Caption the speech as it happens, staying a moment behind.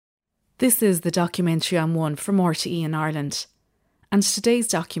This is the documentary on One from RTE in Ireland. And today's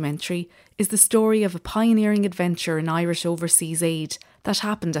documentary is the story of a pioneering adventure in Irish overseas aid that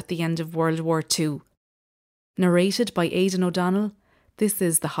happened at the end of World War II. Narrated by Aidan O'Donnell, this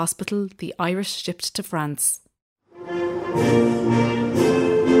is The Hospital the Irish Shipped to France.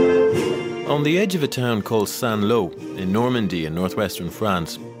 On the edge of a town called Saint-Lô, in Normandy in northwestern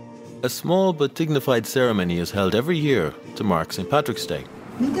France, a small but dignified ceremony is held every year to mark St. Patrick's Day.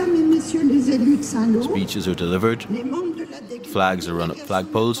 Speeches are delivered, flags are run up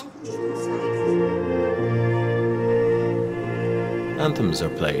flagpoles, anthems are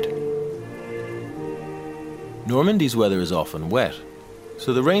played. Normandy's weather is often wet,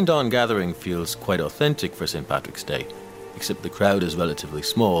 so the rained-on gathering feels quite authentic for St. Patrick's Day, except the crowd is relatively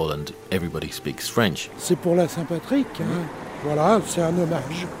small and everybody speaks French. C'est pour la Saint-Patrick, hein. Voilà, c'est un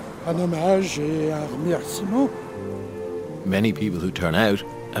hommage et un remerciement. Many people who turn out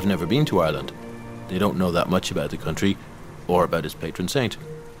have never been to Ireland. They don't know that much about the country or about its patron saint.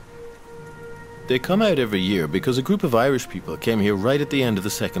 They come out every year because a group of Irish people came here right at the end of the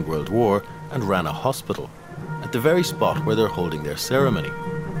Second World War and ran a hospital at the very spot where they're holding their ceremony.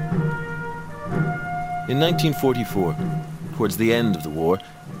 In 1944, towards the end of the war,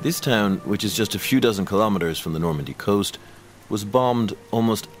 this town, which is just a few dozen kilometres from the Normandy coast, was bombed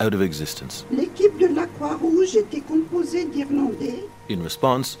almost out of existence. L'équipe de la Croix-Rouge était composée d'Irlandais. In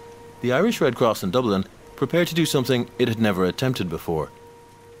response, the Irish Red Cross in Dublin prepared to do something it had never attempted before,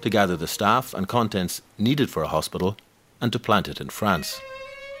 to gather the staff and contents needed for a hospital and to plant it in France.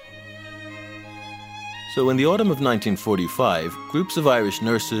 So in the autumn of 1945, groups of Irish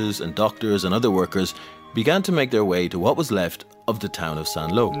nurses and doctors and other workers began to make their way to what was left of the town of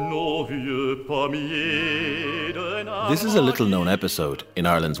Saint-Lô. This is a little-known episode in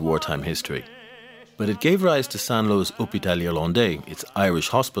Ireland's wartime history, but it gave rise to Saint-Lô's Hôpital Irlandais, its Irish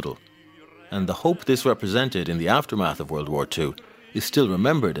hospital, and the hope this represented in the aftermath of World War II is still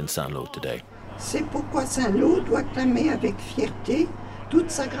remembered in Saint-Lô today. C'est pourquoi Saint-Lô doit clamer avec fierté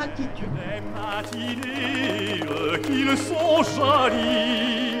toute sa gratitude.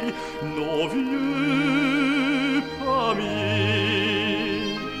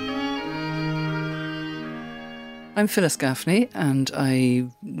 I'm Phyllis Gaffney, and I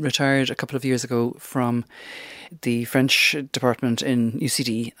retired a couple of years ago from the French department in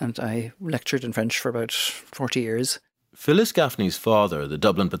UCD, and I lectured in French for about 40 years. Phyllis Gaffney's father, the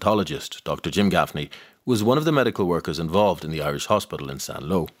Dublin pathologist, Dr. Jim Gaffney, was one of the medical workers involved in the Irish hospital in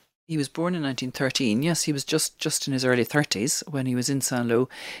Saint-Lô. He was born in 1913. Yes, he was just in his early 30s when he was in Saint-Lô.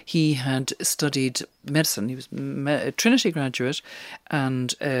 He had studied medicine. He was a Trinity graduate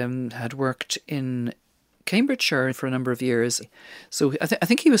and had worked in Cambridgeshire for a number of years. So I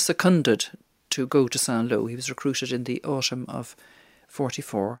think he was seconded to go to Saint-Lô. He was recruited in the autumn of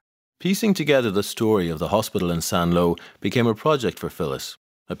 44. Piecing together the story of the hospital in Saint-Lô became a project for Phyllis,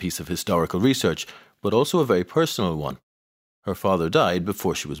 a piece of historical research, but also a very personal one. Her father died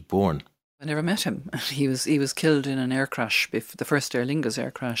before she was born. I never met him. He was killed in an air crash, the first Aer Lingus air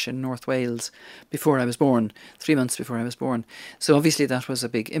crash in North Wales, before I was born, 3 months before I was born. So obviously that was a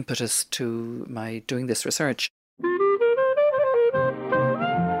big impetus to my doing this research.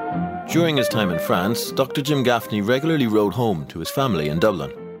 During his time in France, Dr. Jim Gaffney regularly rode home to his family in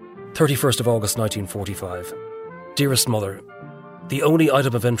Dublin. 31st of August 1945. Dearest Mother, the only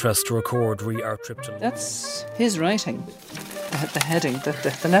item of interest to record re our trip to... That's his writing. The heading,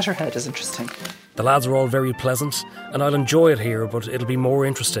 the letterhead is interesting. The lads are all very pleasant, and I'll enjoy it here, but it'll be more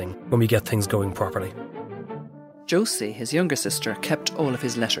interesting when we get things going properly. Josie, his younger sister, kept all of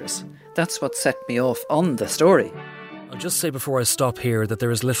his letters. That's what set me off on the story. I'll just say before I stop here that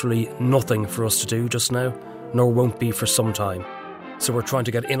there is literally nothing for us to do just now, nor won't be for some time. So we're trying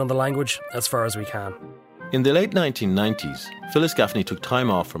to get in on the language as far as we can. In the late 1990s, Phyllis Gaffney took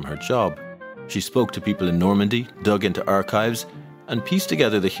time off from her job. She spoke to people in Normandy, dug into archives, and pieced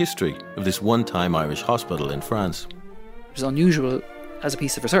together the history of this one-time Irish hospital in France. It was unusual as a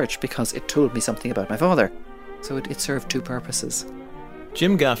piece of research because it told me something about my father. So it served two purposes.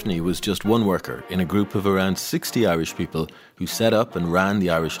 Jim Gaffney was just one worker in a group of around 60 Irish people who set up and ran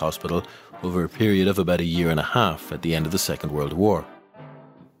the Irish hospital over a period of about a year and a half at the end of the Second World War.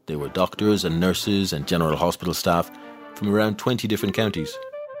 They were doctors and nurses and general hospital staff from around 20 different counties.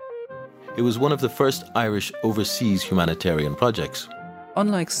 It was one of the first Irish overseas humanitarian projects.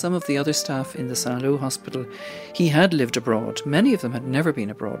 Unlike some of the other staff in the Saint-Lô hospital, he had lived abroad. Many of them had never been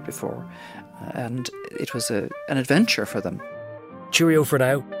abroad before, and it was an adventure for them. Cheerio for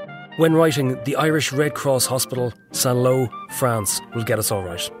now. When writing, the Irish Red Cross Hospital, Saint-Lô, France, will get us all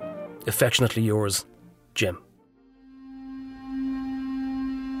right. Affectionately yours, Jim.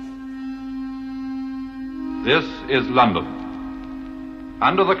 This is London.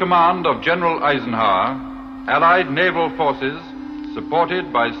 Under the command of General Eisenhower, Allied naval forces,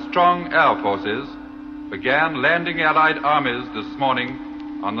 supported by strong air forces, began landing Allied armies this morning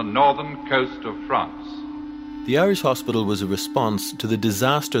on the northern coast of France. The Irish hospital was a response to the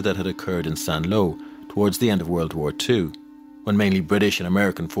disaster that had occurred in Saint-Lô towards the end of World War II, when mainly British and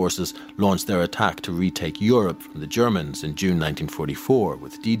American forces launched their attack to retake Europe from the Germans in June 1944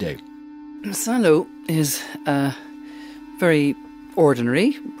 with D-Day. Saint-Lô is a very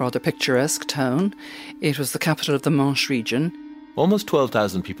ordinary, rather picturesque town. It was the capital of the Manche region. Almost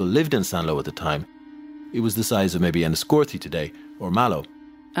 12,000 people lived in Saint-Lô at the time. It was the size of maybe Enniscorthy today, or Mallow.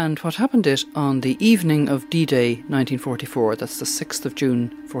 And what happened on the evening of D-Day 1944, that's the 6th of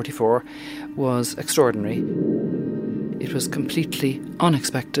June 44, was extraordinary. It was completely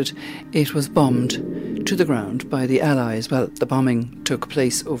unexpected. It was bombed to the ground by the Allies. Well, the bombing took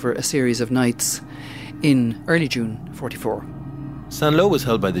place over a series of nights in early June 44. Saint-Lô was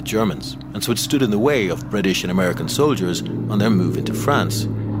held by the Germans, and so it stood in the way of British and American soldiers on their move into France.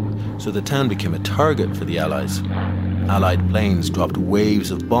 So the town became a target for the Allies. Allied planes dropped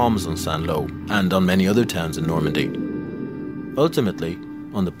waves of bombs on Saint-Lô and on many other towns in Normandy. Ultimately,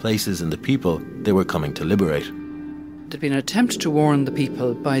 on the places and the people they were coming to liberate. There'd been an attempt to warn the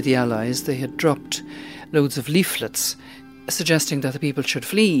people by the Allies. They had dropped loads of leaflets suggesting that the people should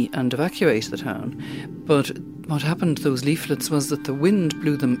flee and evacuate the town. But what happened to those leaflets was that the wind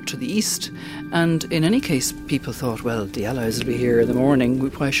blew them to the east, and in any case people thought, well, the Allies will be here in the morning,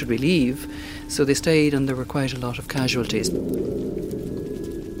 why should we leave? So they stayed, and there were quite a lot of casualties.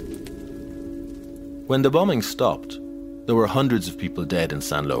 When the bombing stopped, there were hundreds of people dead in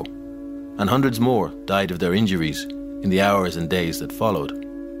Saint-Lô, and hundreds more died of their injuries in the hours and days that followed.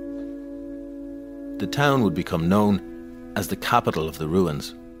 The town would become known as the capital of the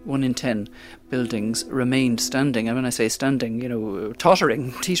ruins. 1 in 10 buildings remained standing, and when I say standing,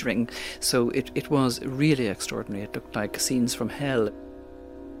 tottering, teetering. So it was really extraordinary. It looked like scenes from hell.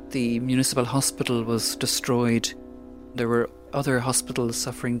 The municipal hospital was destroyed. There were other hospitals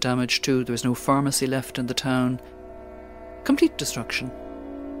suffering damage too. There was no pharmacy left in the town. Complete destruction.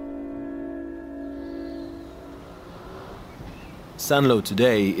 Saint-Lô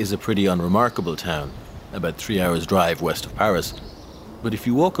today is a pretty unremarkable town, about 3 hours' drive west of Paris. But if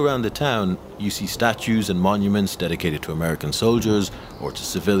you walk around the town, you see statues and monuments dedicated to American soldiers or to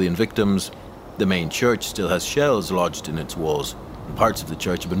civilian victims. The main church still has shells lodged in its walls, and parts of the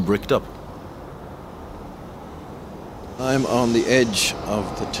church have been bricked up. I'm on the edge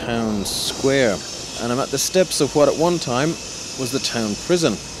of the town square, and I'm at the steps of what at one time was the town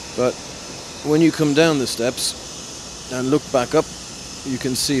prison. But when you come down the steps and look back up, you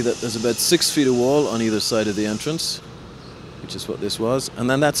can see that there's about 6 feet of wall on either side of the entrance, which is what this was, and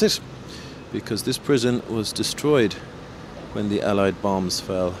then that's it, because this prison was destroyed when the Allied bombs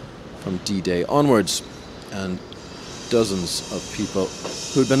fell from D-Day onwards, and dozens of people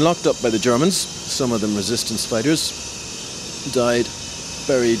who'd been locked up by the Germans, some of them resistance fighters, died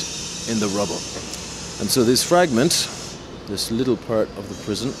buried in the rubble. And so this fragment, this little part of the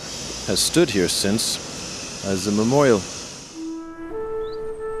prison, has stood here since as a memorial.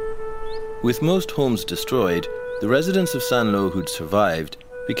 With most homes destroyed, the residents of Saint-Lô who'd survived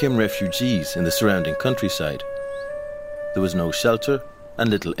became refugees in the surrounding countryside. There was no shelter and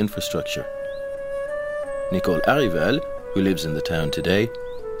little infrastructure. Nicole Arrivel, who lives in the town today,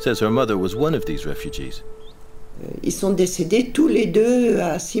 says her mother was one of these refugees.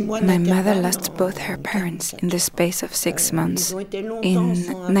 My mother lost both her parents in the space of 6 months, in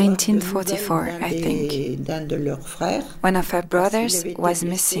 1944, I think. One of her brothers was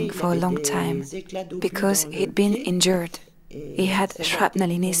missing for a long time because he'd been injured. He had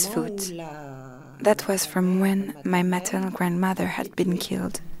shrapnel in his foot. That was from when my maternal grandmother had been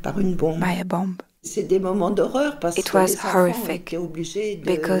killed by a bomb. It was horrific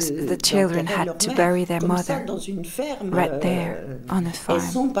because the children had to bury their mother right there on a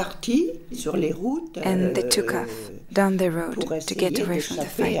farm. And they took off down the road to get away from the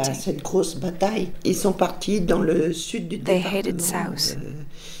fighting. They headed south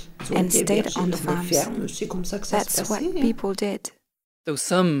and stayed on farms. That's what people did. Though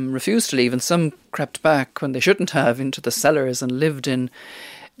some refused to leave and some crept back when they shouldn't have into the cellars and lived in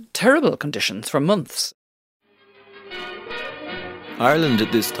terrible conditions for months. Ireland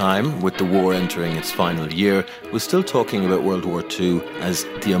at this time, with the war entering its final year, was still talking about World War II as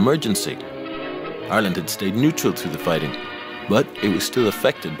the emergency. Ireland had stayed neutral through the fighting, but it was still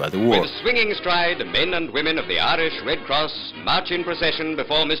affected by the war. With swinging stride, the men and women of the Irish Red Cross march in procession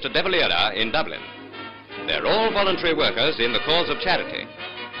before Mr. De Valera in Dublin. They're all voluntary workers in the cause of charity.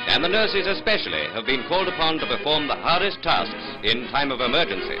 and the nurses especially have been called upon to perform the hardest tasks in time of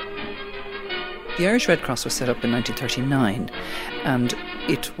emergency. The Irish Red Cross was set up in 1939, and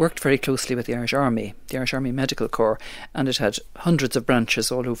it worked very closely with the Irish Army Medical Corps, and it had hundreds of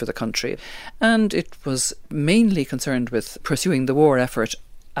branches all over the country. And it was mainly concerned with pursuing the war effort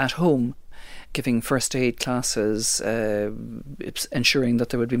at home, giving first aid classes, ensuring that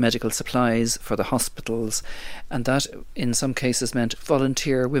there would be medical supplies for the hospitals, and that in some cases meant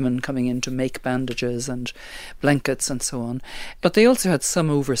volunteer women coming in to make bandages and blankets and so on. But they also had some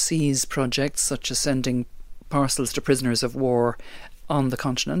overseas projects, such as sending parcels to prisoners of war on the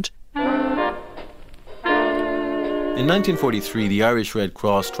continent. In 1943, the Irish Red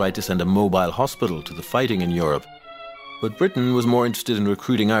Cross tried to send a mobile hospital to the fighting in Europe. But Britain was more interested in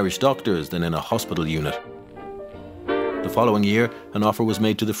recruiting Irish doctors than in a hospital unit. The following year, an offer was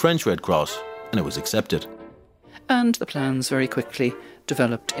made to the French Red Cross, and it was accepted. And the plans very quickly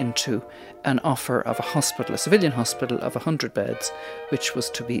developed into an offer of a hospital, a civilian hospital of 100 beds, which was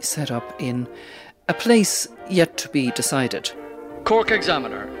to be set up in a place yet to be decided. Cork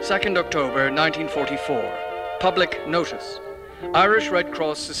Examiner, 2nd October 1944. Public notice. Irish Red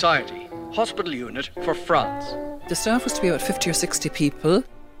Cross Society, hospital unit for France. The staff was to be about 50 or 60 people.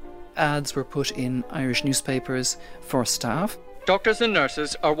 Ads were put in Irish newspapers for staff. Doctors and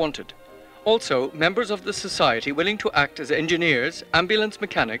nurses are wanted. Also, members of the society willing to act as engineers, ambulance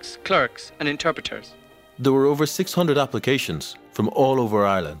mechanics, clerks and interpreters. There were over 600 applications from all over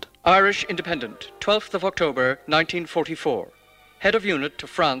Ireland. Irish Independent, 12th of October 1944. Head of unit to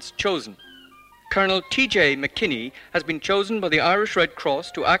France chosen. Colonel T.J. McKinney has been chosen by the Irish Red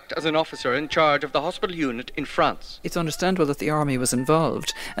Cross to act as an officer in charge of the hospital unit in France. It's understandable that the army was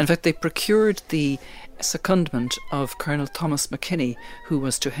involved. In fact, they procured the secondment of Colonel Thomas McKinney, who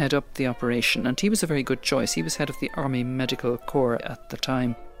was to head up the operation, and he was a very good choice. He was head of the Army Medical Corps at the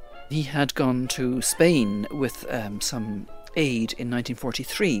time. He had gone to Spain with some aid in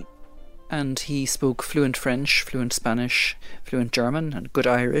 1943. And he spoke fluent French, fluent Spanish, fluent German, and good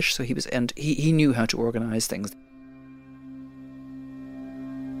Irish. So he knew how to organise things.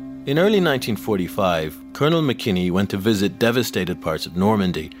 In early 1945, Colonel McKinney went to visit devastated parts of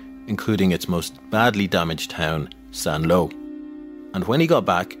Normandy, including its most badly damaged town, Saint-Lô. And when he got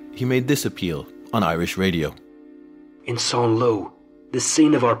back, he made this appeal on Irish radio. In Saint-Lô, the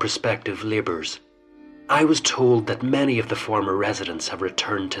scene of our prospective labours, I was told that many of the former residents have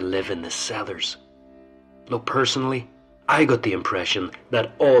returned to live in the cellars. Though personally, I got the impression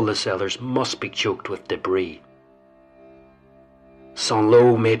that all the cellars must be choked with debris.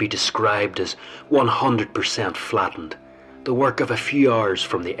 Saint-Lô may be described as 100% flattened, the work of a few hours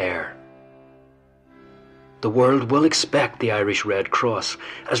from the air. The world will expect the Irish Red Cross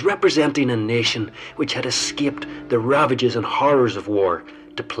as representing a nation which had escaped the ravages and horrors of war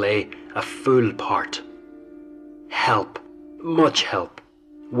to play a full part. Help, much help,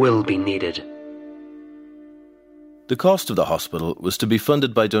 will be needed. The cost of the hospital was to be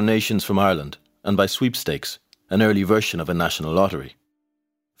funded by donations from Ireland and by sweepstakes, an early version of a national lottery.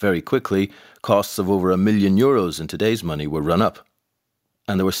 Very quickly, costs of over €1 million in today's money were run up,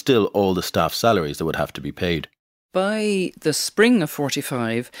 and there were still all the staff salaries that would have to be paid. By the spring of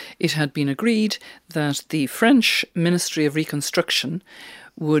 45, it had been agreed that the French Ministry of Reconstruction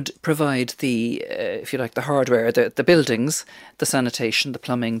would provide the, if you like, the hardware, the buildings, the sanitation, the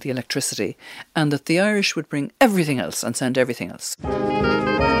plumbing, the electricity, and that the Irish would bring everything else and send everything else.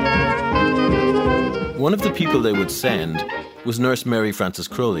 One of the people they would send was nurse Mary Frances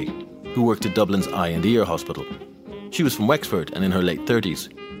Crowley, who worked at Dublin's Eye and Ear Hospital. She was from Wexford and in her late 30s.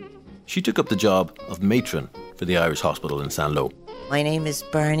 She took up the job of matron for the Irish Hospital in Saint-Lô. My name is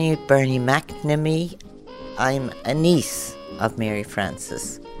Bernie McNamee. I'm a niece of Mary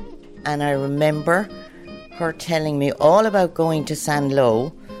Frances. And I remember her telling me all about going to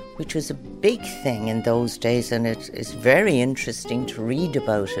Saint-Lô, which was a big thing in those days, and it is very interesting to read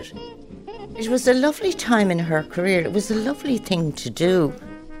about it. It was a lovely time in her career. It was a lovely thing to do.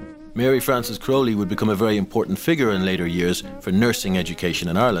 Mary Frances Crowley would become a very important figure in later years for nursing education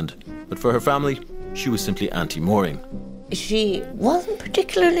in Ireland. But for her family, she was simply Auntie Maureen. She wasn't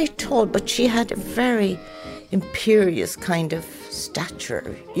particularly tall, but she had a very imperious kind of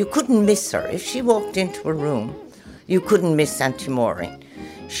stature. You couldn't miss her. If she walked into a room, you couldn't miss Auntie Maureen.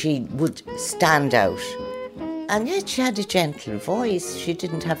 She would stand out. And yet she had a gentle voice. She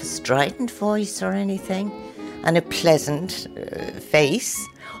didn't have a strident voice or anything. And a pleasant face.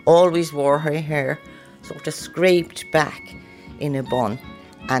 Always wore her hair sort of scraped back in a bun,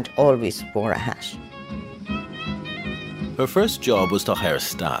 and always wore a hat. Her first job was to hire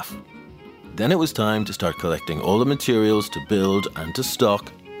staff. Then it was time to start collecting all the materials to build and to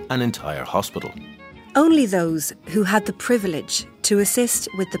stock an entire hospital. Only those who had the privilege to assist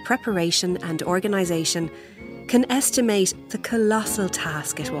with the preparation and organisation can estimate the colossal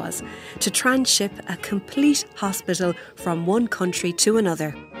task it was to transship a complete hospital from one country to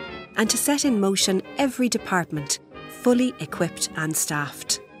another and to set in motion every department, fully equipped and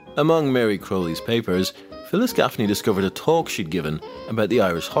staffed. Among Mary Crowley's papers, Phyllis Gaffney discovered a talk she'd given about the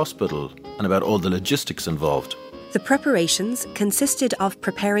Irish hospital and about all the logistics involved. The preparations consisted of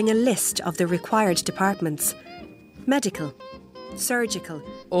preparing a list of the required departments: medical, surgical.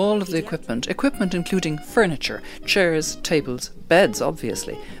 All of the equipment including furniture, chairs, tables, beds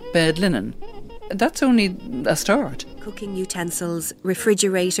obviously, bed linen. That's only a start. Cooking utensils,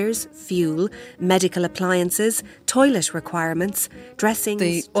 refrigerators, fuel, medical appliances, toilet requirements, dressings.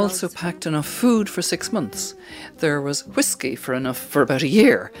 They also packed enough food for 6 months. There was whiskey for about a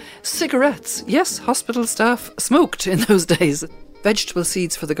year. Cigarettes. Yes, hospital staff smoked in those days. Vegetable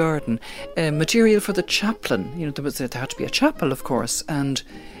seeds for the garden. Material for the chaplain. There had to be a chapel, of course, and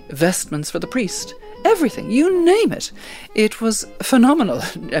vestments for the priest. Everything, you name it. It was phenomenal.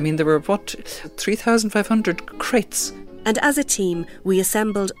 I mean, there were, 3,500 crates. And as a team, we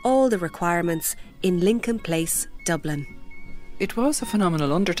assembled all the requirements in Lincoln Place, Dublin. It was a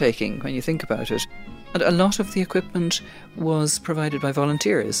phenomenal undertaking when you think about it. And a lot of the equipment was provided by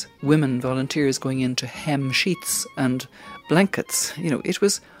volunteers, women volunteers going in to hem sheets and blankets. It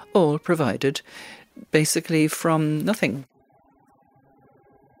was all provided basically from nothing.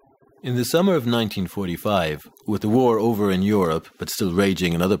 In the summer of 1945, with the war over in Europe but still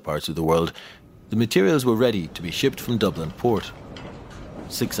raging in other parts of the world, the materials were ready to be shipped from Dublin port.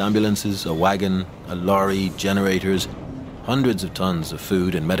 6 ambulances, a wagon, a lorry, generators, hundreds of tons of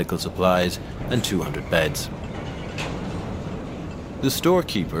food and medical supplies, and 200 beds. The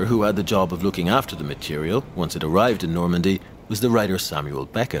storekeeper who had the job of looking after the material once it arrived in Normandy was the writer Samuel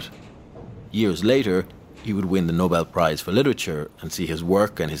Beckett. Years later, he would win the Nobel Prize for Literature and see his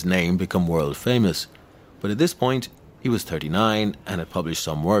work and his name become world famous. But at this point, he was 39 and had published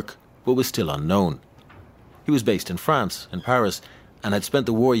some work, but was still unknown. He was based in France, in Paris, and had spent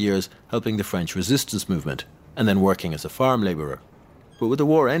the war years helping the French resistance movement and then working as a farm labourer. But with the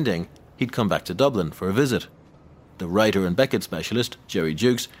war ending, he'd come back to Dublin for a visit. The writer and Beckett specialist, Jerry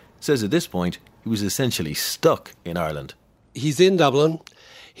Jukes, says at this point he was essentially stuck in Ireland. He's in Dublin.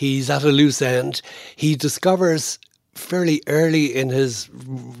 He's at a loose end. He discovers fairly early in his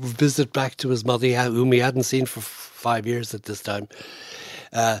visit back to his mother, whom he hadn't seen for 5 years at this time,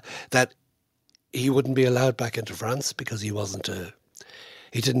 that he wouldn't be allowed back into France because he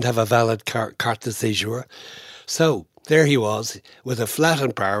didn't have a valid carte de séjour. So there he was with a flat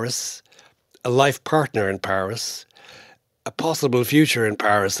in Paris, a life partner in Paris, a possible future in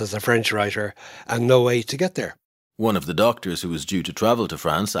Paris as a French writer, and no way to get there. One of the doctors who was due to travel to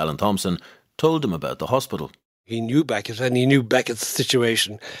France, Alan Thompson, told him about the hospital. He knew Beckett and he knew Beckett's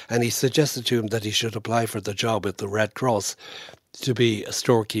situation, and he suggested to him that he should apply for the job with the Red Cross to be a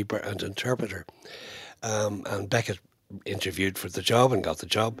storekeeper and interpreter. And Beckett interviewed for the job and got the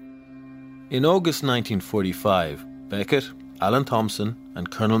job. In August 1945, Beckett, Alan Thompson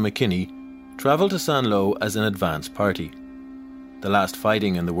and Colonel McKinney travelled to Saint-Lô as an advance party. The last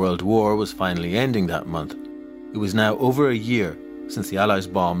fighting in the World War was finally ending that month. It was now over a year since the Allies'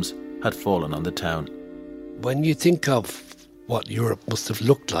 bombs had fallen on the town. When you think of what Europe must have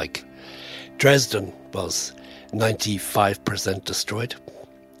looked like, Dresden was 95% destroyed.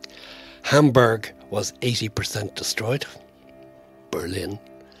 Hamburg was 80% destroyed. Berlin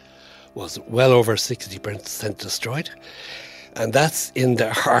was well over 60% destroyed. And that's in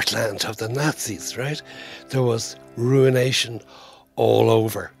the heartland of the Nazis, right? There was ruination all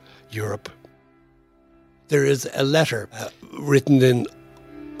over Europe. There is a letter written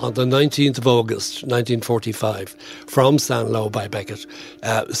on the 19th of August 1945 from Saint-Lô by Beckett,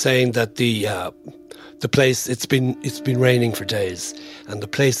 saying that the place, it's been raining for days, and the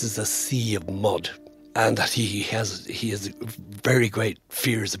place is a sea of mud, and that he has very great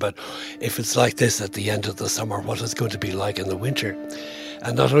fears about if it's like this at the end of the summer, what it's going to be like in the winter.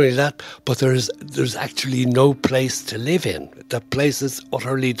 And not only that, but there's actually no place to live in. The place is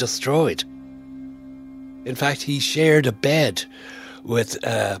utterly destroyed. In fact, he shared a bed with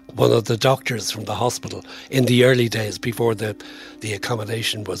one of the doctors from the hospital in the early days before the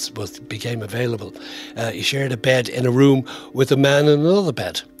accommodation became available. He shared a bed in a room with a man in another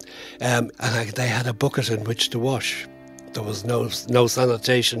bed, and they had a bucket in which to wash. There was no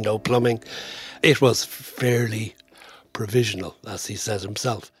sanitation, no plumbing. It was fairly provisional, as he said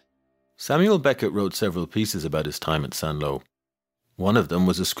himself. Samuel Beckett wrote several pieces about his time at Saint-Lô. One of them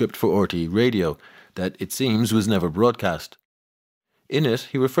was a script for RTÉ Radio that, it seems, was never broadcast. In it,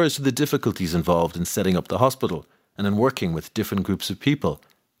 he refers to the difficulties involved in setting up the hospital and in working with different groups of people,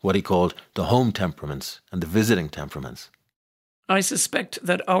 what he called the home temperaments and the visiting temperaments. I suspect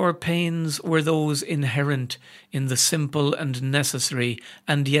that our pains were those inherent in the simple and necessary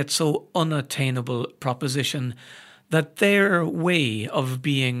and yet so unattainable proposition that their way of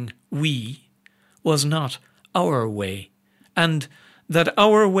being we was not our way, and that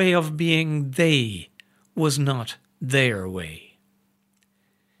our way of being they was not their way.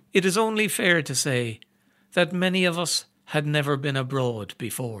 It is only fair to say that many of us had never been abroad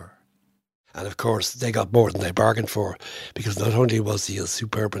before. And of course, they got more than they bargained for, because not only was he a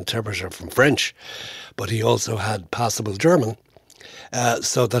superb interpreter from French, but he also had passable German,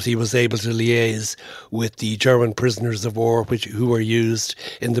 so that he was able to liaise with the German prisoners of war who were used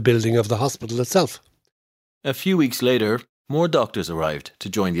in the building of the hospital itself. A few weeks later, more doctors arrived to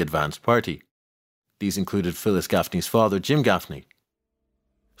join the advance party. These included Phyllis Gaffney's father, Jim Gaffney.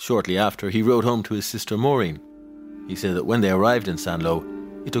 Shortly after, he wrote home to his sister Maureen. He said that when they arrived in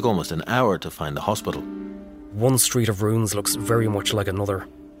Saint-Lô, it took almost an hour to find the hospital. One street of ruins looks very much like another.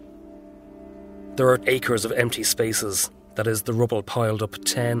 There are acres of empty spaces, that is, the rubble piled up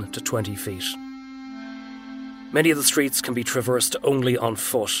 10 to 20 feet. Many of the streets can be traversed only on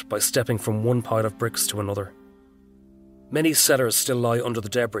foot by stepping from one pile of bricks to another. Many cellars still lie under the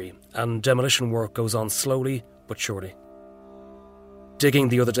debris, and demolition work goes on slowly but surely. Digging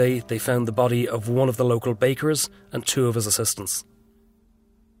the other day, they found the body of one of the local bakers and 2 of his assistants.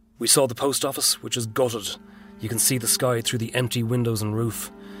 We saw the post office, which is gutted. You can see the sky through the empty windows and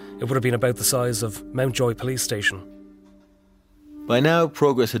roof. It would have been about the size of Mountjoy Police Station. By now,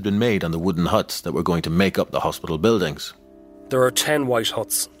 progress had been made on the wooden huts that were going to make up the hospital buildings. There are 10 white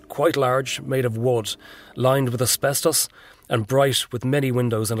huts, quite large, made of wood, lined with asbestos and bright with many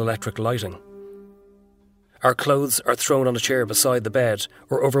windows and electric lighting. Our clothes are thrown on a chair beside the bed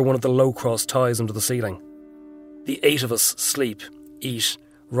or over one of the low-cross ties under the ceiling. The 8 of us sleep, eat,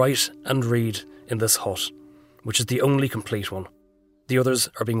 write and read in this hut, which is the only complete one. The others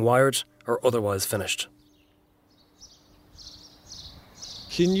are being wired or otherwise finished.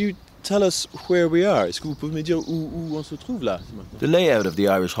 Can you tell us where we are? Est-ce que vous pouvez me dire où on se trouve là? The layout of the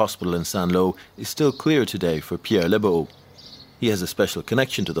Irish hospital in Saint-Lô is still clear today for Pierre Lebeau. He has a special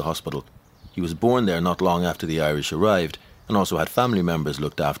connection to the hospital. He was born there not long after the Irish arrived and also had family members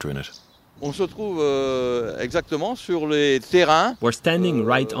looked after in it. On se trouve exactement sur les terrains. We're standing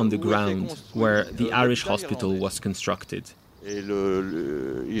right on the ground where the Irish hospital was constructed.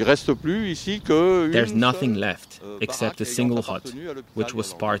 Il reste plus ici que There's nothing left except a single hut, which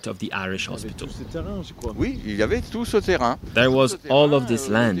was part of the Irish hospital. Oui, il y avait tout ce terrain. There was all of this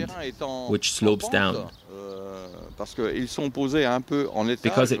land, which slopes down.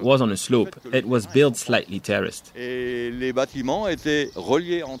 Because it was on a slope, it was built slightly terraced.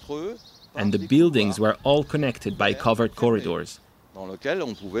 And the buildings were all connected by covered corridors,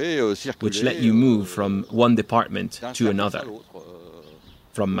 which let you move from one department to another,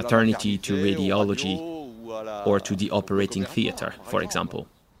 from maternity to radiology, or to the operating theatre, for example.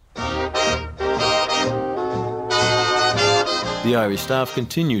 The Irish staff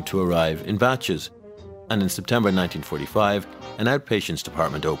continued to arrive in batches, and in September 1945, an outpatients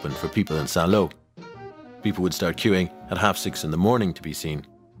department opened for people in Saint-Lô. People would start queuing at 6:30 in the morning to be seen.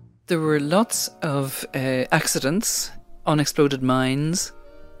 There were lots of accidents, unexploded mines,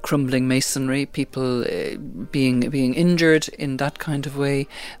 crumbling masonry, people being injured in that kind of way.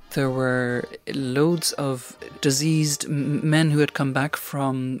 There were loads of diseased men who had come back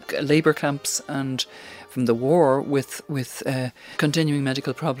from labour camps and from the war with continuing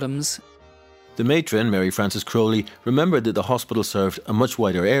medical problems. The matron, Mary Frances Crowley, remembered that the hospital served a much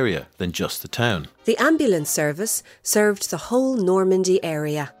wider area than just the town. The ambulance service served the whole Normandy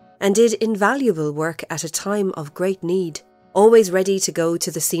area and did invaluable work at a time of great need, always ready to go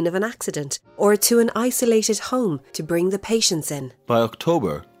to the scene of an accident or to an isolated home to bring the patients in. By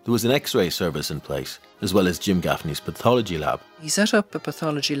October, there was an X-ray service in place, as well as Jim Gaffney's pathology lab. He set up a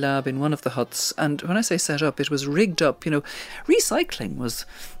pathology lab in one of the huts, and when I say set up, it was rigged up. Recycling was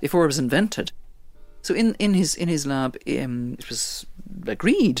before it was invented. So in his lab, it was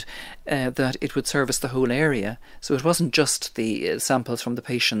agreed that it would service the whole area. So it wasn't just the samples from the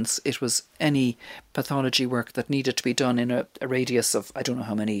patients, it was any pathology work that needed to be done in a radius of, I don't know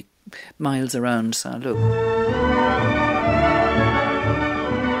how many miles around Saint-Lô.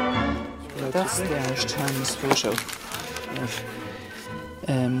 That's the Irish Times photo of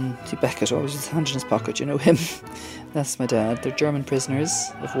Beckett, always with his hand in his pocket, you know him. That's my dad. They're German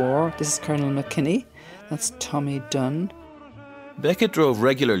prisoners of war. This is Colonel McKinney. That's Tommy Dunn. Beckett drove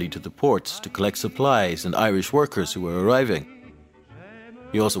regularly to the ports to collect supplies and Irish workers who were arriving.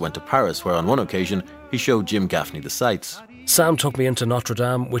 He also went to Paris, where on one occasion he showed Jim Gaffney the sights. Sam took me into Notre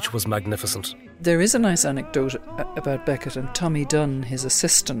Dame, which was magnificent. There is a nice anecdote about Beckett and Tommy Dunn, his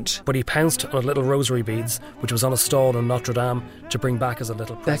assistant. But he pounced on a little rosary beads, which was on a stall in Notre Dame, to bring back as a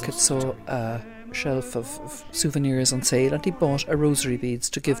little present. Beckett saw a shelf of souvenirs on sale and he bought a rosary beads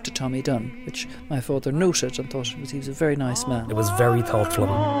to give to Tommy Dunn, which my father noted and thought he was a very nice man. It was very thoughtful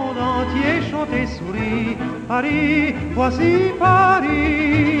of him.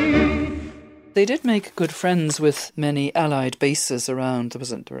 They did make good friends with many Allied bases around.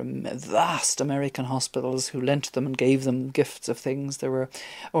 There were vast American hospitals who lent them and gave them gifts of things. There were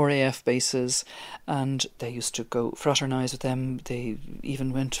RAF bases and they used to go fraternise with them. They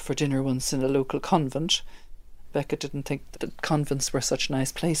even went for dinner once in a local convent. Beckett didn't think that convents were such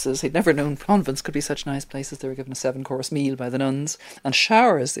nice places. He'd never known convents could be such nice places. They were given a 7-course meal by the nuns. And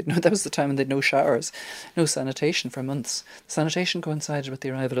showers. That was the time when they'd no showers. No sanitation for months. Sanitation coincided with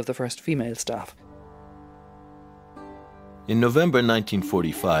the arrival of the first female staff. In November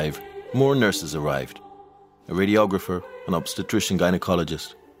 1945, more nurses arrived. A radiographer, an obstetrician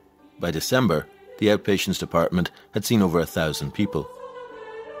gynecologist. By December, the outpatients department had seen over 1,000 people.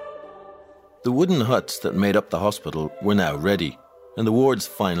 The wooden huts that made up the hospital were now ready, and the wards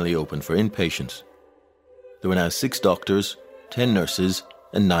finally opened for inpatients. There were now 6 doctors, 10 nurses,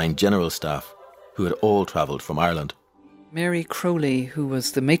 and 9 general staff, who had all travelled from Ireland. Mary Crowley, who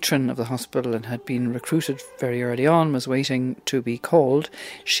was the matron of the hospital and had been recruited very early on, was waiting to be called.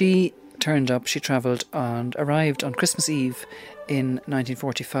 She turned up, she travelled and arrived on Christmas Eve in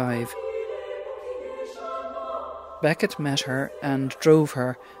 1945. Beckett met her and drove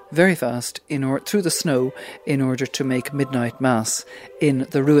her very fast through the snow in order to make midnight mass in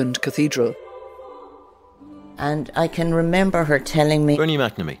the ruined cathedral. And I can remember her telling me... Bernie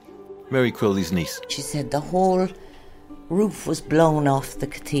McNamee, Mary Crowley's niece. She said the whole roof was blown off the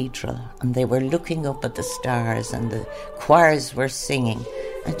cathedral and they were looking up at the stars and the choirs were singing.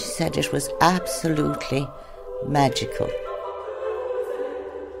 And she said it was absolutely magical.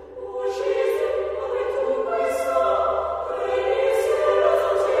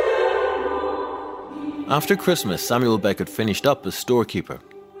 After Christmas, Samuel Beckett finished up as storekeeper.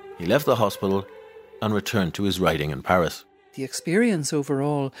 He left the hospital and returned to his writing in Paris. The experience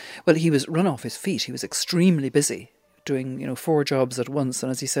overall, well, he was run off his feet. He was extremely busy, doing 4 jobs at once.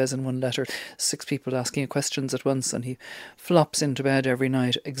 And as he says in one letter, 6 people asking questions at once, and he flops into bed every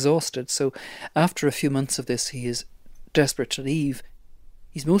night exhausted. So after a few months of this, he is desperate to leave.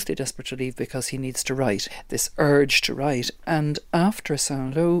 He's mostly desperate to leave because he needs to write, this urge to write. And after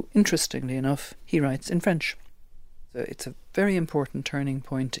Saint-Lô, interestingly enough, he writes in French. So it's a very important turning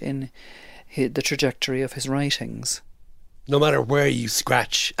point in the trajectory of his writings. No matter where you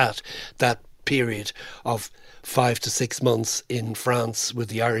scratch at that period of 5 to 6 months in France with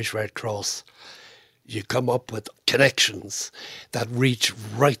the Irish Red Cross, you come up with connections that reach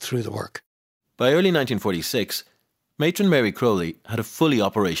right through the work. By early 1946, Matron Mary Crowley had a fully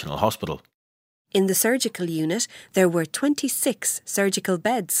operational hospital. In the surgical unit, there were 26 surgical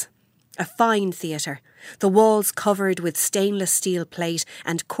beds. A fine theatre, the walls covered with stainless steel plate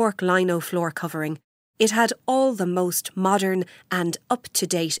and cork lino floor covering. It had all the most modern and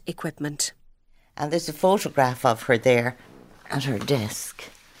up-to-date equipment. And there's a photograph of her there at her desk.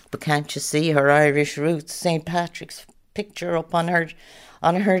 But can't you see her Irish roots? St. Patrick's picture up on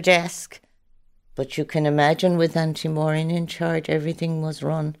her desk. But you can imagine with Auntie Maureen in charge, everything was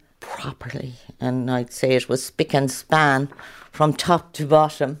run properly. And I'd say it was spick and span from top to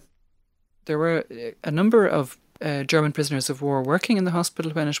bottom. There were a number of German prisoners of war working in the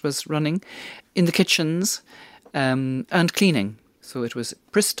hospital when it was running, in the kitchens and cleaning. So it was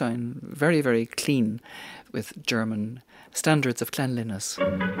pristine, very, very clean, with German standards of cleanliness.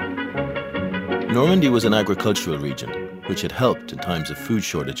 Normandy was an agricultural region, which had helped in times of food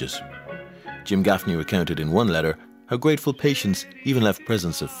shortages. Jim Gaffney recounted in one letter how grateful patients even left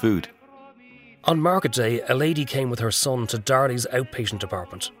presents of food. On market day, a lady came with her son to Darley's outpatient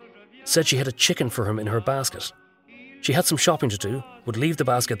department. Said she had a chicken for him in her basket. She had some shopping to do, would leave the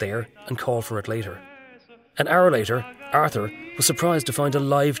basket there and call for it later. An hour later, Arthur was surprised to find a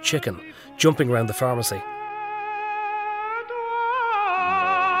live chicken jumping around the pharmacy.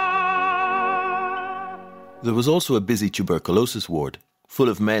 There was also a busy tuberculosis ward, full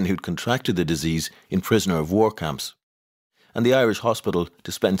of men who'd contracted the disease in prisoner of war camps. And the Irish hospital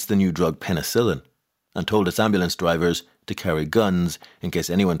dispensed the new drug penicillin and told its ambulance drivers to carry guns in case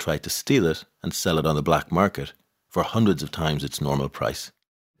anyone tried to steal it and sell it on the black market for hundreds of times its normal price.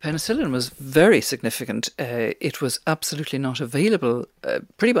 Penicillin was very significant. It was absolutely not available,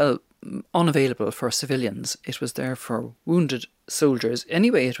 pretty well unavailable for civilians. It was there for wounded soldiers.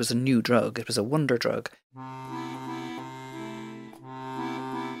 Anyway, it was a new drug. It was a wonder drug.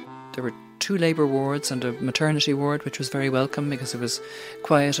 There were 2 labour wards and a maternity ward, which was very welcome because it was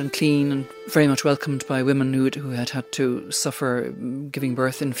quiet and clean and very much welcomed by women who had had to suffer giving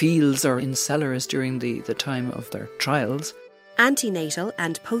birth in fields or in cellars during the time of their trials. Antenatal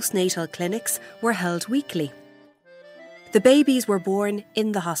and postnatal clinics were held weekly. The babies were born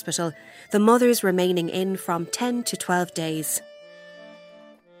in the hospital, the mothers remaining in from 10 to 12 days.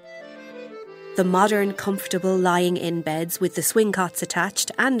 The modern, comfortable lying-in beds with the swing cots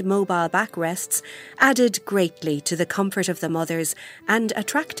attached and mobile backrests added greatly to the comfort of the mothers and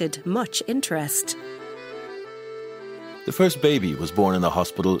attracted much interest. The first baby was born in the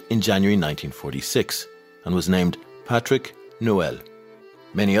hospital in January 1946 and was named Patrick Noel.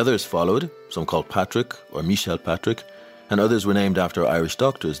 Many others followed, some called Patrick or Michel Patrick, and others were named after Irish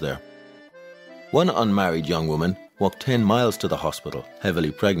doctors there. One unmarried young woman walked 10 miles to the hospital,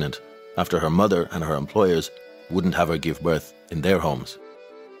 heavily pregnant, after her mother and her employers wouldn't have her give birth in their homes.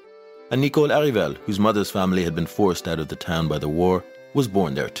 And Nicole Arrivel, whose mother's family had been forced out of the town by the war, was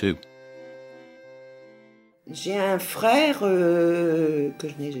born there too. I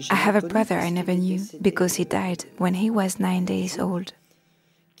have a brother I never knew because he died when he was 9 days old.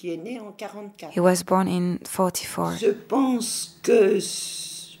 He was born in 1944.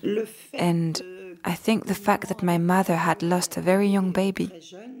 And I think the fact that my mother had lost a very young baby,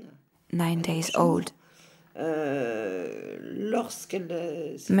 9 days old,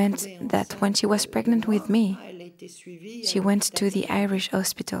 meant that when she was pregnant with me, she went to the Irish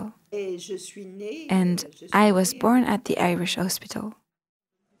hospital. And I was born at the Irish hospital.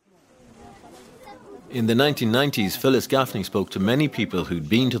 In the 1990s, Phyllis Gaffney spoke to many people who'd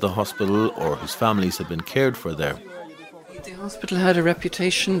been to the hospital or whose families had been cared for there. The hospital had a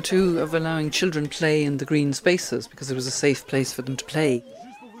reputation too of allowing children play in the green spaces because it was a safe place for them to play.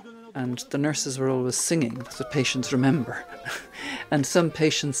 And the nurses were always singing. That's what patients remember. And some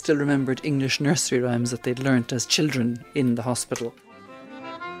patients still remembered English nursery rhymes that they'd learnt as children in the hospital.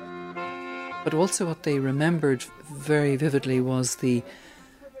 But also what they remembered very vividly was the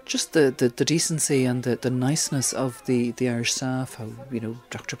decency and the niceness of the Irish staff. How,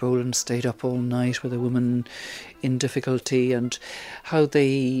 Dr. Boland stayed up all night with a woman in difficulty, and how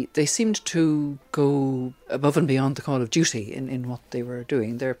they seemed to go above and beyond the call of duty in what they were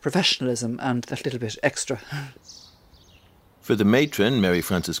doing, their professionalism and that little bit extra. For the matron, Mary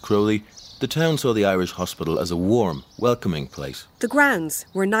Frances Crowley, the town saw the Irish hospital as a warm, welcoming place. The grounds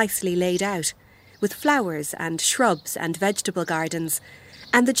were nicely laid out, with flowers and shrubs and vegetable gardens,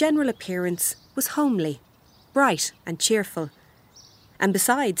 and the general appearance was homely, bright and cheerful. And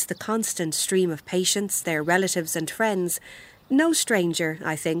besides the constant stream of patients, their relatives and friends, no stranger,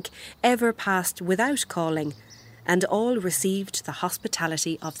 I think, ever passed without calling, and all received the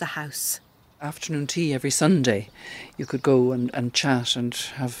hospitality of the house. Afternoon tea every Sunday. You could go and chat and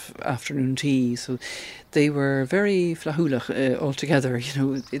have afternoon tea. So they were very flahuilach altogether.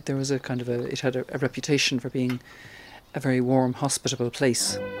 There was it had a reputation for being a very warm, hospitable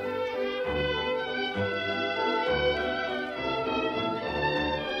place.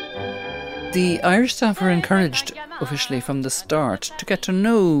 The Irish staff were encouraged officially from the start to get to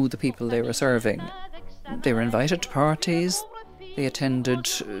know the people they were serving. They were invited to parties. They attended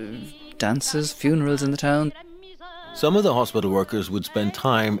dances, funerals in the town. Some of the hospital workers would spend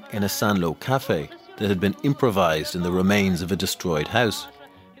time in a Saint-Lô cafe that had been improvised in the remains of a destroyed house.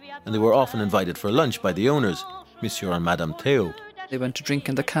 And they were often invited for lunch by the owners, Monsieur and Madame Théo. They went to drink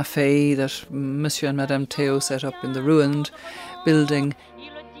in the cafe that Monsieur and Madame Théo set up in the ruined building.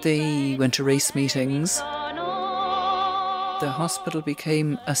 They went to race meetings. The hospital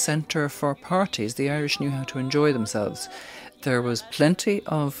became a centre for parties. The Irish knew how to enjoy themselves. There was plenty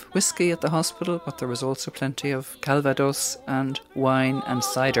of whiskey at the hospital, but there was also plenty of Calvados and wine and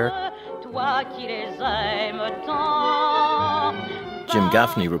cider. Jim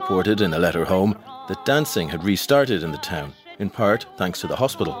Gaffney reported in a letter home that dancing had restarted in the town, in part thanks to the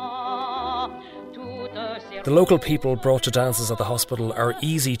hospital. The local people brought to dances at the hospital are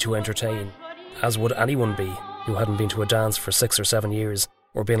easy to entertain, as would anyone be who hadn't been to a dance for 6 or 7 years,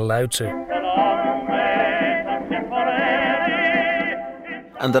 or been allowed to.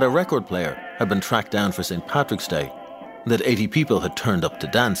 And that a record player had been tracked down for St. Patrick's Day, and that 80 people had turned up to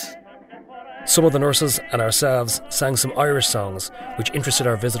dance. Some of the nurses and ourselves sang some Irish songs, which interested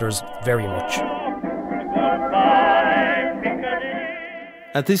our visitors very much.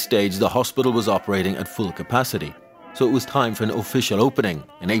 At this stage, the hospital was operating at full capacity, so it was time for an official opening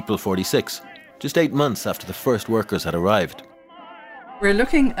in April 1946, just 8 months after the first workers had arrived. We're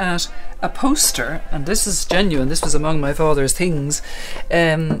looking at a poster, and this is genuine, this was among my father's things,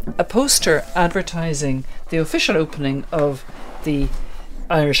 a poster advertising the official opening of the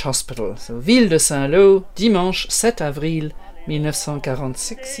Irish Hospital. So, Ville de Saint-Lô, dimanche 7 avril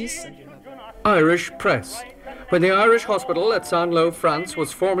 1946. Irish Press. When the Irish Hospital at Saint-Lô, France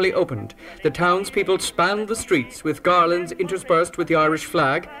was formally opened, the townspeople spanned the streets with garlands interspersed with the Irish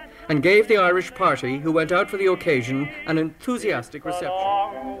flag and gave the Irish party who went out for the occasion an enthusiastic reception.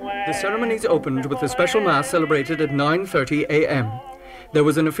 The ceremonies opened with a special mass celebrated at 9:30 a.m. There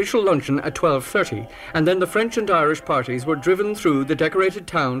was an official luncheon at 12:30, and then the French and Irish parties were driven through the decorated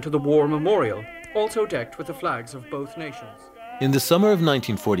town to the War Memorial, also decked with the flags of both nations. In the summer of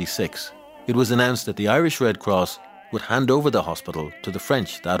 1946, it was announced that the Irish Red Cross would hand over the hospital to the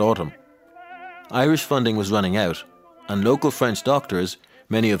French that autumn. Irish funding was running out, and local French doctors,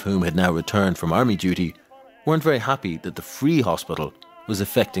 many of whom had now returned from army duty, weren't very happy that the free hospital was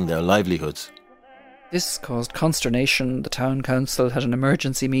affecting their livelihoods. This caused consternation. The town council had an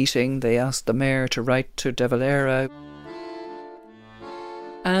emergency meeting. They asked the mayor to write to De Valera,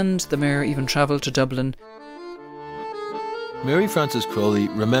 and the mayor even travelled to Dublin. Mary Frances Crowley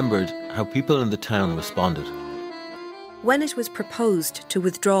remembered how people in the town responded. When it was proposed to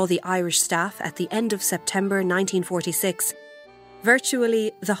withdraw the Irish staff at the end of September 1946,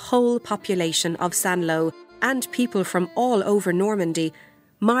 virtually the whole population of Saint-Lô and people from all over Normandy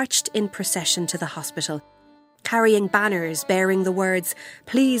marched in procession to the hospital, carrying banners bearing the words,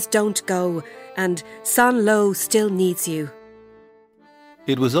 "Please don't go," and "Saint-Lô still needs you."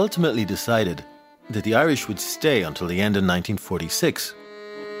 It was ultimately decided that the Irish would stay until the end of 1946.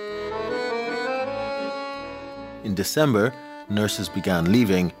 In December, nurses began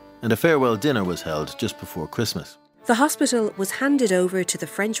leaving, and a farewell dinner was held just before Christmas. The hospital was handed over to the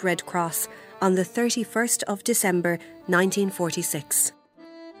French Red Cross on the 31st of December 1946.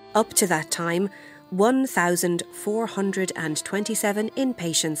 Up to that time, 1,427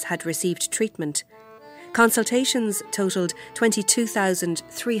 inpatients had received treatment. Consultations totalled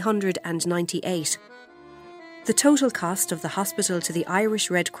 22,398. The total cost of the hospital to the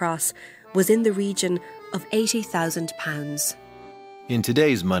Irish Red Cross was in the region of £80,000. In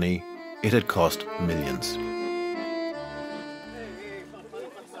today's money, it had cost millions.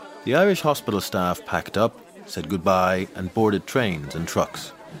 The Irish hospital staff packed up, said goodbye, and boarded trains and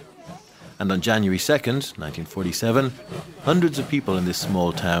trucks. And on January 2nd, 1947, hundreds of people in this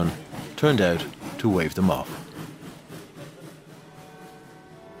small town turned out to wave them off.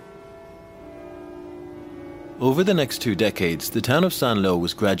 Over the next 2 decades, the town of Saint-Lô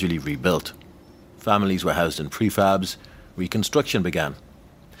was gradually rebuilt. Families were housed in prefabs, reconstruction began.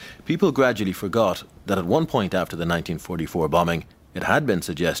 People gradually forgot that at one point after the 1944 bombing, it had been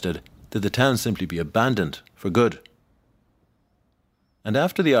suggested that the town simply be abandoned for good. And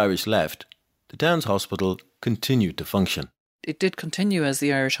after the Irish left, the town's hospital continued to function. It did continue as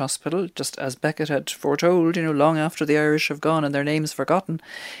the Irish Hospital, just as Beckett had foretold, long after the Irish have gone and their names forgotten.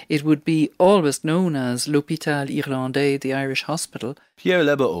 It would be always known as l'Hôpital Irlandais, the Irish Hospital. Pierre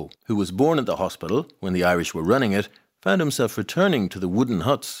Lebeau, who was born at the hospital when the Irish were running it, found himself returning to the wooden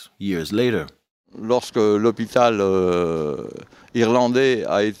huts years later. After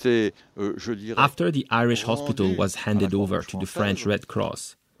the Irish hospital was handed over to the French Red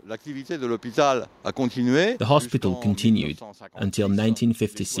Cross, the hospital continued until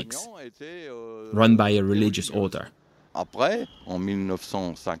 1956, run by a religious order.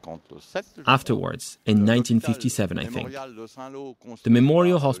 Afterwards, in 1957, I think, the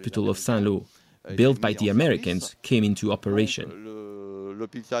Memorial Hospital of Saint-Lô, built by the Americans, came into operation.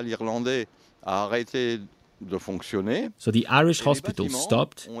 So the Irish hospital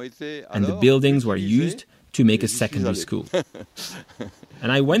stopped, and the buildings were used to make a secondary school.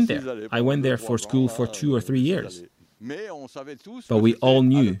 And I went there. I went there for school for 2 or 3 years. But we all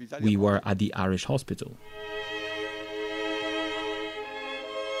knew we were at the Irish hospital.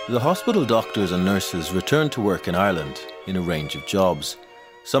 The hospital doctors and nurses returned to work in Ireland in a range of jobs.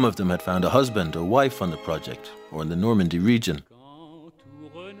 Some of them had found a husband or wife on the project or in the Normandy region.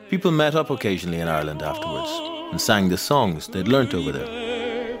 People met up occasionally in Ireland afterwards and sang the songs they'd learnt over there.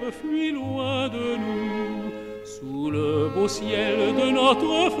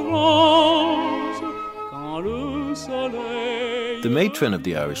 The matron of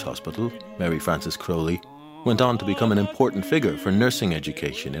the Irish hospital, Mary Frances Crowley, went on to become an important figure for nursing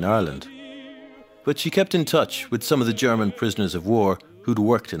education in Ireland. But she kept in touch with some of the German prisoners of war who'd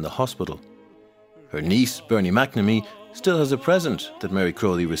worked in the hospital. Her niece, Bernie McNamee, still has a present that Mary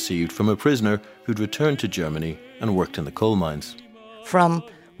Crowley received from a prisoner who'd returned to Germany and worked in the coal mines. From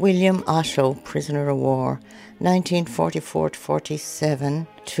William Otto, prisoner of war, 1944-47,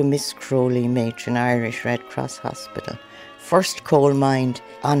 to Miss Crowley, matron, Irish Red Cross Hospital. First coal mined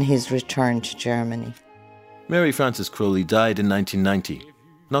on his return to Germany. Mary Frances Crowley died in 1990,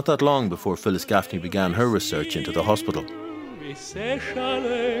 not that long before Phyllis Gaffney began her research into the hospital.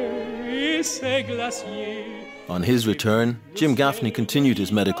 On his return, Jim Gaffney continued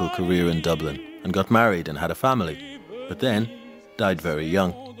his medical career in Dublin and got married and had a family, but then died very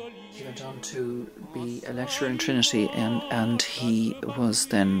young. He went on to be a lecturer in Trinity, and he was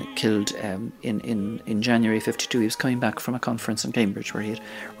then killed in January 52. He was coming back from a conference in Cambridge where he had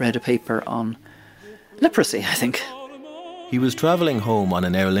read a paper on leprosy, I think. He was travelling home on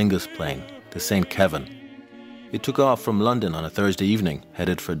an Aer Lingus plane, the St. Kevin. It took off from London on a Thursday evening,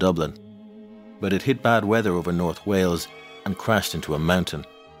 headed for Dublin. But it hit bad weather over North Wales and crashed into a mountain.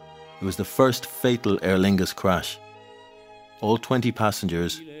 It was the first fatal Aer Lingus crash. All 20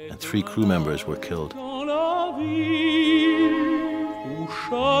 passengers and 3 crew members were killed.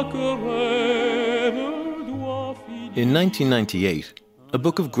 In 1998, a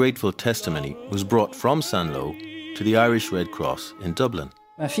book of grateful testimony was brought from Saint-Lô to the Irish Red Cross in Dublin.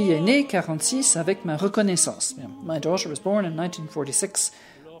 Ma fille est née 46 avec ma reconnaissance. My daughter was born in 1946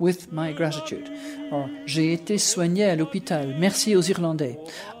 with my gratitude. Or, j'ai été soignée à l'hôpital, merci aux Irlandais.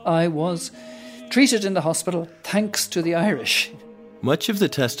 I was treated in the hospital thanks to the Irish. Much of the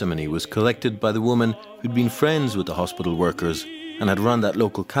testimony was collected by the woman who'd been friends with the hospital workers and had run that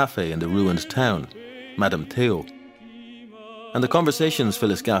local cafe in the ruined town, Madame Theo. And the conversations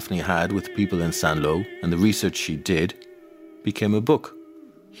Phyllis Gaffney had with people in Saint-Lô and the research she did became a book,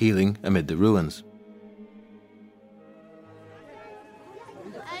 Healing Amid the Ruins.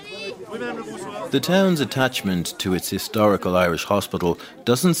 The town's attachment to its historical Irish hospital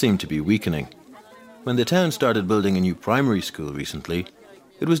doesn't seem to be weakening. When the town started building a new primary school recently,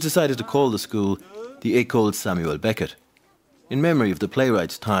 it was decided to call the school the École Samuel Beckett, in memory of the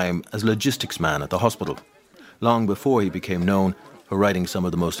playwright's time as logistics man at the hospital, long before he became known for writing some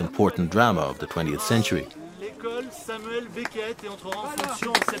of the most important drama of the 20th century.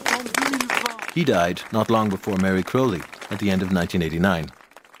 He died not long before Mary Crowley at the end of 1989.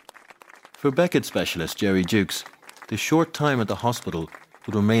 For Beckett specialist Jerry Jukes, the short time at the hospital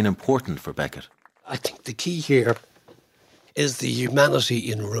would remain important for Beckett. I think the key here is the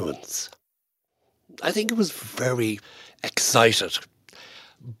humanity in ruins. I think it was very excited,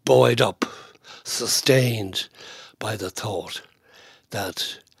 buoyed up, sustained by the thought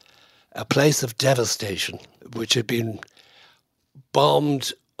that a place of devastation, which had been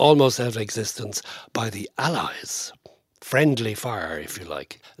bombed almost out of existence by the Allies, friendly fire, if you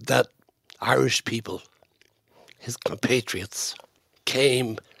like, that Irish people, his compatriots,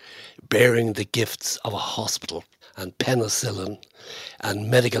 came bearing the gifts of a hospital and penicillin and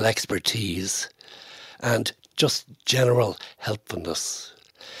medical expertise and just general helpfulness,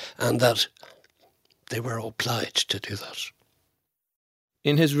 and that they were obliged to do that.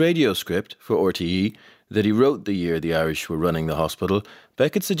 In his radio script for RTE that he wrote the year the Irish were running the hospital,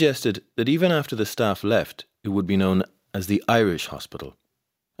 Beckett suggested that even after the staff left, it would be known as the Irish Hospital.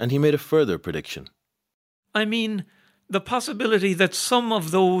 And he made a further prediction. I mean, the possibility that some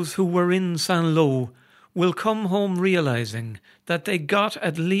of those who were in Saint-Lô will come home realising that they got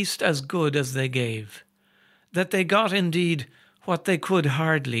at least as good as they gave, that they got indeed what they could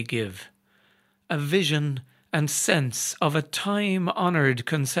hardly give, a vision and sense of a time-honoured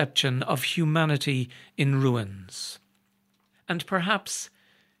conception of humanity in ruins, and perhaps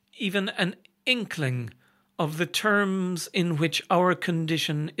even an inkling of the terms in which our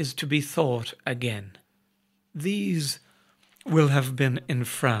condition is to be thought again. These will have been in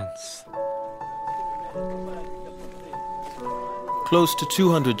France. Close to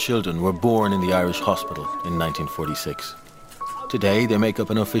 200 children were born in the Irish hospital in 1946. Today they make up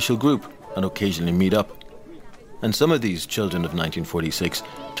an official group and occasionally meet up. And some of these children of 1946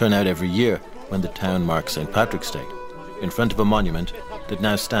 turn out every year when the town marks St. Patrick's Day, in front of a monument that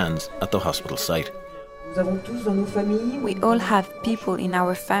now stands at the hospital site. We all have people in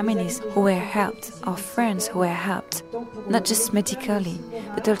our families who were helped, or friends who were helped, not just medically,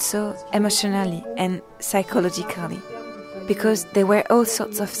 but also emotionally and psychologically, because there were all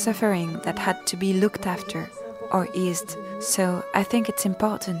sorts of suffering that had to be looked after or eased. So I think it's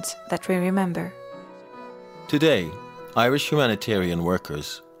important that we remember. Today, Irish humanitarian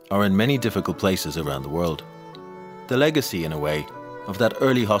workers are in many difficult places around the world. The legacy, in a way, of that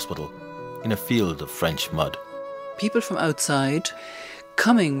early hospital in a field of French mud. People from outside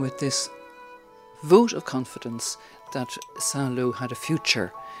coming with this vote of confidence that Saint-Lô had a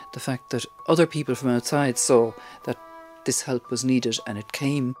future. The fact that other people from outside saw that this help was needed, and it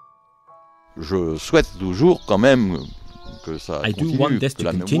came. Je souhaite toujours quand même que ça I continue, do want this que to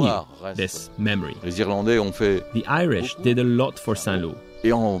la continue, mémoire reste. this memory. Les Irlandais ont fait The Irish did a lot for Saint-Lô.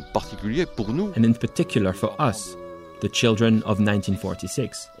 Et en particulier pour nous. And in particular for us, the children of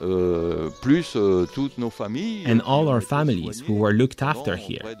 1946. Plus toutes nos familles. And all our families who were looked after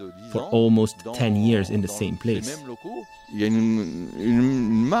here for almost 10 years in the same place. Il y a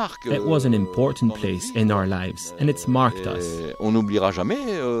une marque. It was an important place in our lives, and it's marked us. On n'oubliera jamais.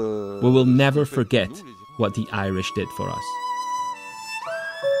 We will never forget what the Irish did for us.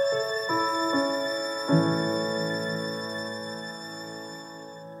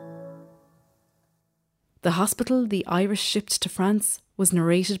 The hospital the Irish shipped to France was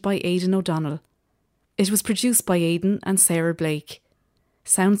narrated by Aidan O'Donnell. It was produced by Aidan and Sarah Blake.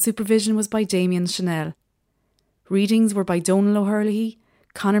 Sound supervision was by Damien Chanel. Readings were by Donal O'Hurley,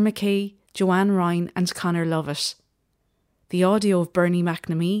 Conor McKay, Joanne Ryan and Conor Lovett. The audio of Bernie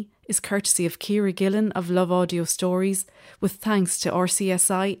McNamee is courtesy of Ciara Gillen of Love Audio Stories, with thanks to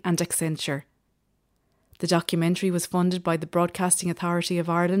RCSI and Accenture. The documentary was funded by the Broadcasting Authority of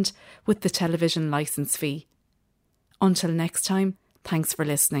Ireland with the television licence fee. Until next time, thanks for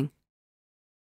listening.